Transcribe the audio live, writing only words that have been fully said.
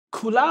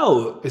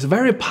Kuhlau is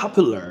very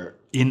popular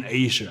in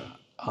Asia.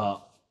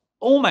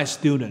 All my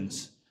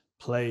students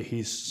play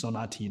his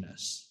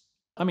sonatinas.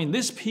 I mean,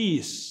 this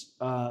piece,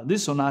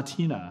 this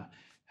sonatina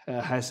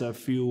has a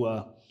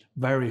few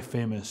very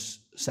famous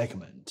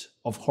segments.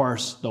 Of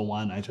course, the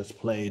one I just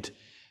played,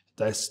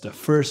 that's the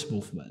first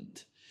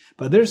movement.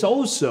 But there's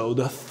also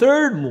the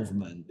third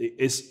movement.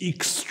 It's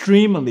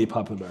extremely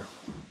popular.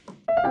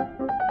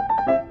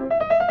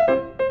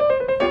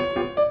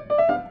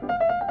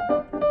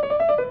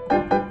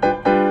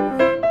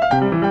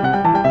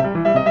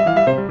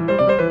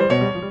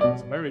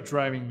 It's very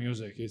driving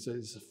music.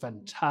 It's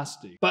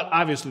fantastic. But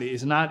obviously,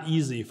 it's not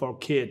easy for a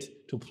kid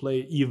to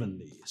play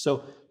evenly.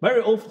 So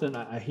very often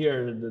I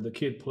hear the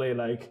kid play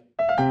like.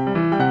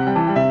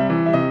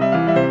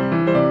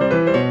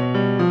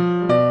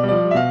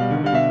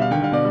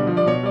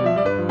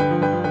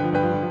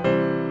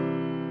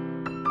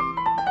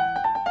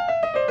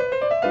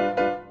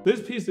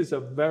 This piece is a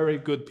very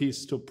good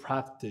piece to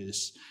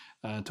practice,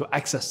 to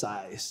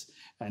exercise,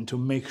 and to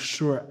make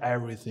sure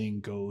everything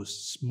goes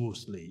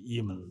smoothly,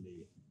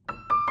 evenly.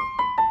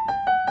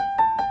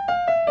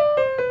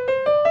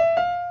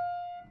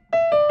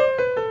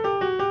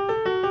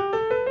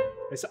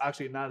 It's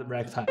actually not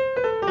ragtime.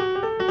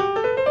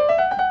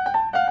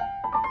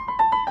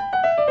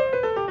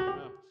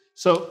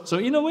 So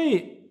in a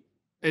way,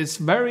 it's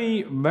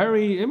very,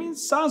 I mean, it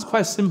sounds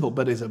quite simple,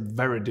 but it's a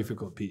very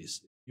difficult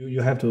piece.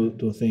 You have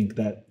to think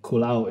that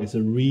Kuhlau is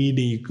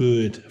really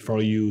good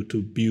for you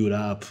to build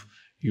up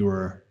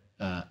your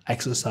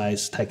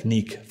exercise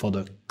technique for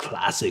the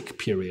classic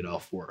period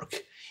of work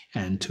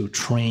and to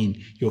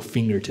train your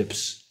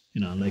fingertips,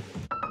 like.